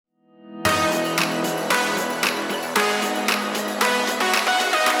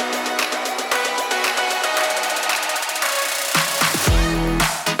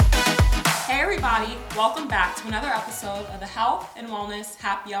to another episode of the Health and Wellness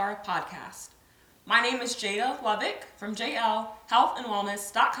Happy Hour podcast. My name is Jada Lovick from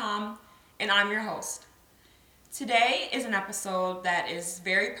jlhealthandwellness.com, and I'm your host. Today is an episode that is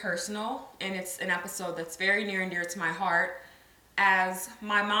very personal, and it's an episode that's very near and dear to my heart, as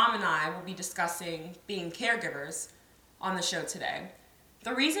my mom and I will be discussing being caregivers on the show today.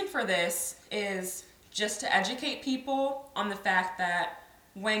 The reason for this is just to educate people on the fact that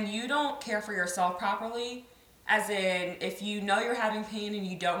when you don't care for yourself properly, as in if you know you're having pain and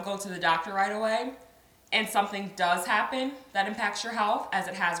you don't go to the doctor right away, and something does happen that impacts your health, as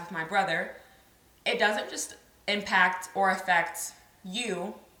it has with my brother, it doesn't just impact or affect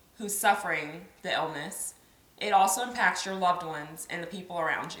you who's suffering the illness. It also impacts your loved ones and the people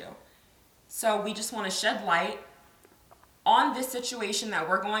around you. So we just want to shed light on this situation that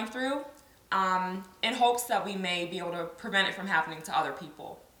we're going through, in hopes that we may be able to prevent it from happening to other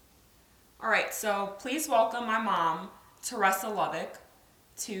people. All right, so please welcome my mom, Teresa Lovick,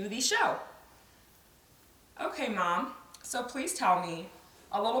 to the show. Okay, Mom, so please tell me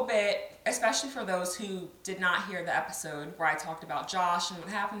a little bit, especially for those who did not hear the episode where I talked about Josh and what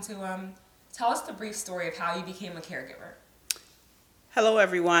happened to him. Tell us the brief story of how you became a caregiver. Hello,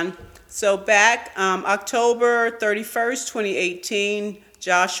 everyone. So back October 31st, 2018,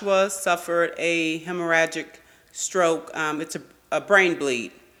 Joshua suffered a hemorrhagic stroke. It's a brain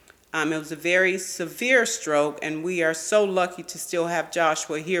bleed. It was a very severe stroke, and we are so lucky to still have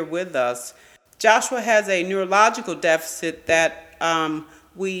Joshua here with us. Joshua has a neurological deficit that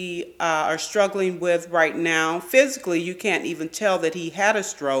we are struggling with right now. Physically, you can't even tell that he had a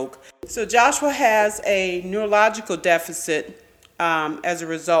stroke. So Joshua has a neurological deficit as a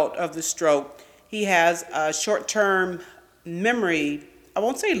result of the stroke. He has a short-term memory, I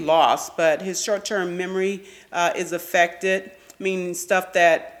won't say loss, but his short-term memory is affected, meaning stuff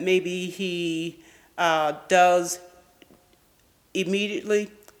that maybe he does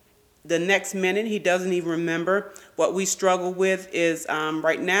immediately. The next minute, he doesn't even remember. What we struggle with is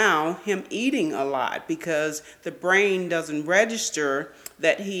right now him eating a lot because the brain doesn't register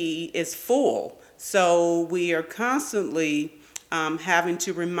that he is full. So we are constantly having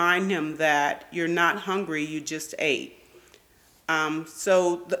to remind him that you're not hungry, you just ate.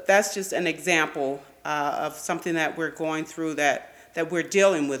 That's just an example of something that we're going through that we're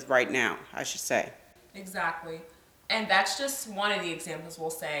dealing with right now, I should say. Exactly. And that's just one of the examples we'll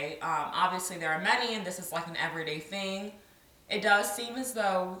say. Obviously, there are many, and this is like an everyday thing. It does seem as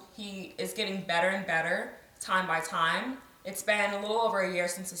though he is getting better and better time by time. It's been a little over a year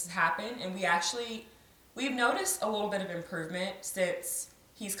since this has happened, and we've noticed a little bit of improvement since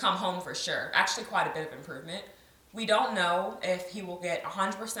he's come home for sure. Actually, quite a bit of improvement. We don't know if he will get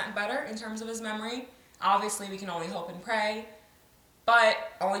 100% better in terms of his memory. Obviously, we can only hope and pray, but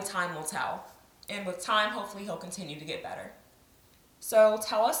only time will tell. And with time, hopefully he'll continue to get better. So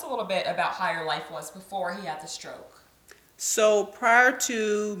tell us a little bit about how your life was before he had the stroke. So prior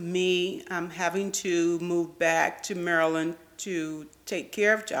to me having to move back to Maryland to take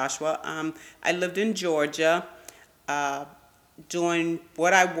care of Joshua, I lived in Georgia, doing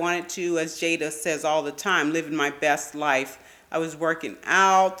what I wanted to, as Jada says all the time, living my best life. I was working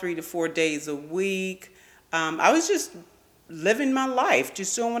out 3 to 4 days a week. I was just living my life,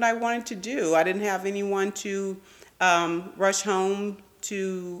 just doing what I wanted to do. I didn't have anyone to rush home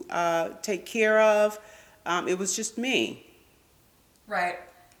to take care of. It was just me. Right.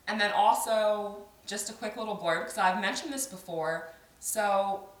 And then also, just a quick little blurb, because I've mentioned this before.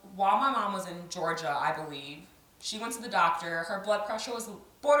 So while my mom was in Georgia, I believe, she went to the doctor. Her blood pressure was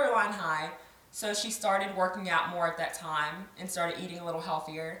borderline high, so she started working out more at that time and started eating a little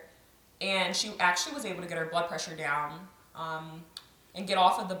healthier. And she actually was able to get her blood pressure down and get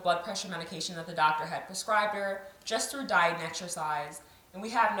off of the blood pressure medication that the doctor had prescribed her just through diet and exercise. And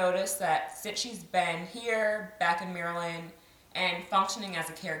we have noticed that since she's been here, back in Maryland, and functioning as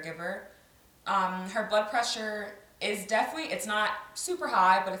a caregiver, her blood pressure is definitely, it's not super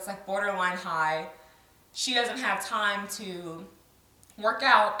high, but it's like borderline high. She doesn't have time to work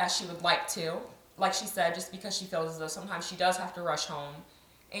out as she would like to, like she said, just because she feels as though sometimes she does have to rush home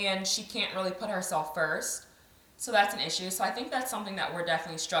and she can't really put herself first. So that's an issue. So I think that's something that we're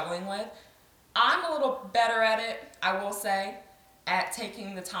definitely struggling with. I'm a little better at it, I will say, at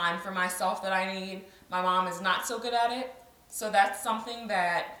taking the time for myself that I need. My mom is not so good at it. So that's something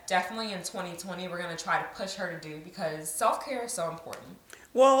that definitely in 2020 we're going to try to push her to do because self-care is so important.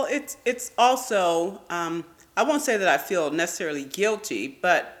 Well, it's also, I won't say that I feel necessarily guilty,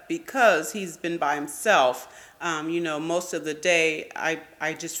 but because he's been by himself, most of the day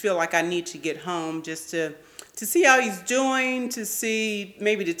I just feel like I need to get home just to to see how he's doing, to see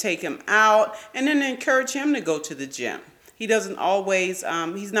maybe to take him out, and then encourage him to go to the gym. He doesn't always,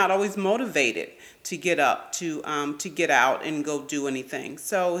 he's not always motivated to get up, to get out and go do anything.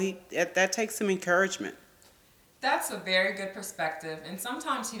 So that takes some encouragement. That's a very good perspective, and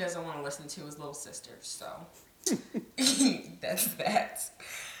sometimes he doesn't want to listen to his little sister, so that's that.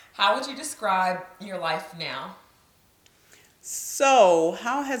 How would you describe your life now? So,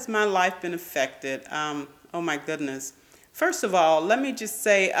 how has my life been affected? Oh my goodness. First of all, let me just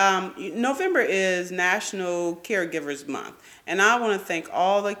say November is National Caregivers Month, and I want to thank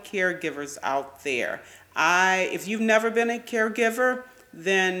all the caregivers out there. If you've never been a caregiver,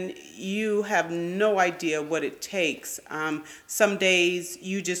 then you have no idea what it takes. Some days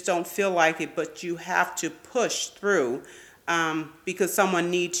you just don't feel like it, but you have to push through because someone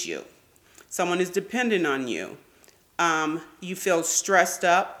needs you. Someone is dependent on you. You feel stressed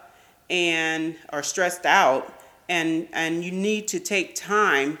up or stressed out, and you need to take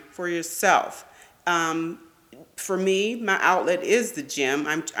time for yourself. For me, my outlet is the gym.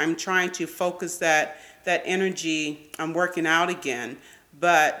 I'm trying to focus that energy on working out again.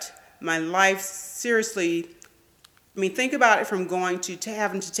 But my life, seriously, I mean, think about it from going to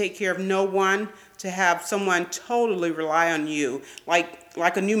having to take care of no one to have someone totally rely on you, like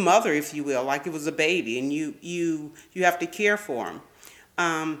a new mother, if you will, like it was a baby, and you have to care for them.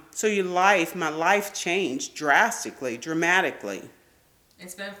 So my life changed dramatically.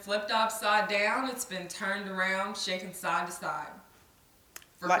 It's been flipped upside down. It's been turned around, shaken side to side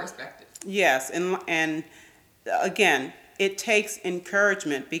for perspective. Yes, and again, it takes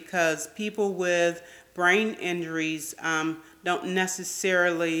encouragement because people with brain injuries don't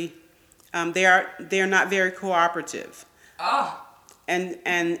necessarily they're not very cooperative. Oh. And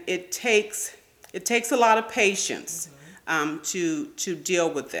it takes a lot of patience to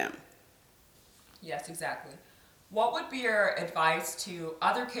deal with them. Yes, exactly. What would be your advice to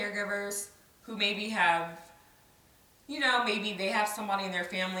other caregivers who maybe have, maybe they have somebody in their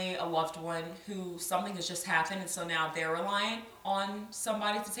family, a loved one, who something has just happened, and so now they're reliant on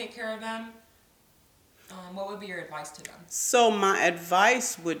somebody to take care of them? What would be your advice to them? So my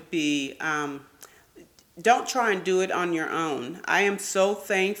advice would be, don't try and do it on your own. I am so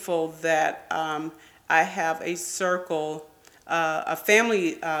thankful that I have a circle, a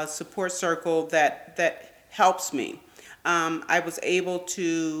family support circle that helps me. I was able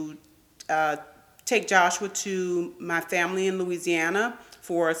to take Joshua to my family in Louisiana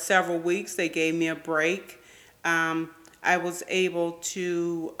for several weeks. They gave me a break. I was able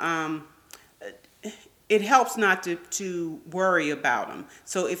to, it helps not to worry about them.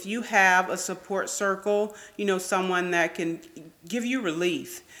 So if you have a support circle, someone that can give you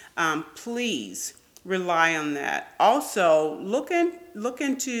relief, please rely on that. Also, look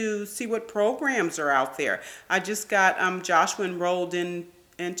into see what programs are out there. I just got Joshua enrolled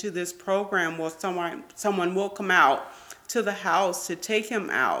into this program where someone will come out to the house to take him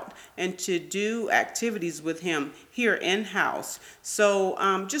out and to do activities with him here in-house.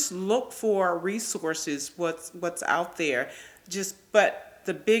 So just look for resources, what's out there. But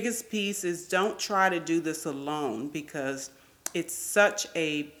the biggest piece is don't try to do this alone because it's such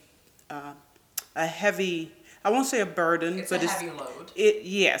a heavy, I won't say a burden, it's but a heavy load.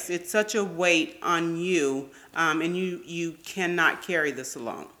 Yes, it's such a weight on you, and you cannot carry this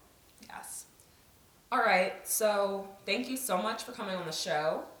alone. Yes. All right. So thank you so much for coming on the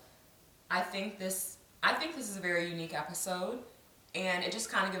show. I think this is a very unique episode, and it just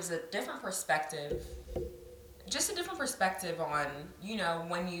kind of gives a different perspective. Just a different perspective on,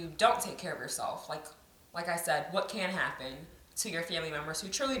 when you don't take care of yourself. Like I said, what can happen to your family members who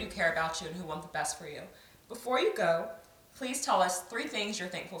truly do care about you and who want the best for you. Before you go, please tell us 3 things you're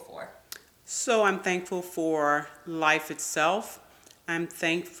thankful for. So I'm thankful for life itself. I'm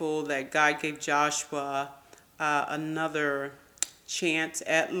thankful that God gave Joshua another chance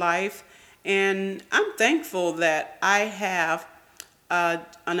at life. And I'm thankful that I have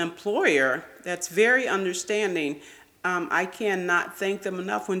an employer that's very understanding. I cannot thank them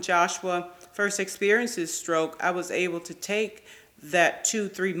enough. When Joshua first experienced his stroke, I was able to take that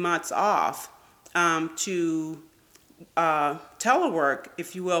 2-3 months off to telework,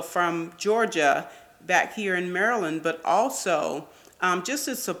 if you will, from Georgia back here in Maryland, but also just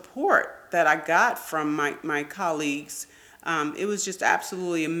the support that I got from my colleagues. It was just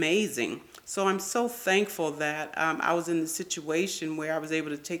absolutely amazing. So I'm so thankful that I was in the situation where I was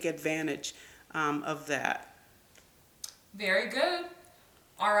able to take advantage of that. Very good.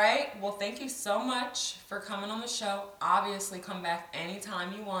 All right. Well, thank you so much for coming on the show. Obviously, come back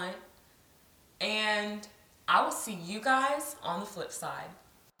anytime you want. And I will see you guys on the flip side.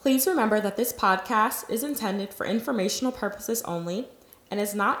 Please remember that this podcast is intended for informational purposes only and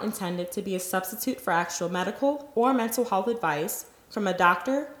is not intended to be a substitute for actual medical or mental health advice from a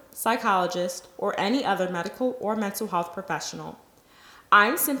doctor, psychologist, or any other medical or mental health professional.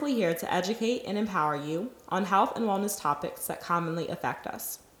 I'm simply here to educate and empower you on health and wellness topics that commonly affect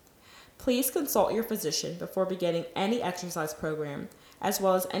us. Please consult your physician before beginning any exercise program, as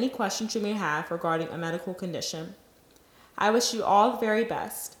well as any questions you may have regarding a medical condition. I wish you all the very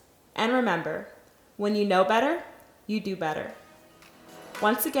best. And remember, when you know better, you do better.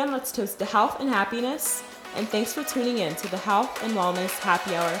 Once again, let's toast to health and happiness, and thanks for tuning in to the Health and Wellness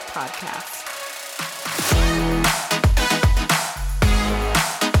Happy Hour podcast.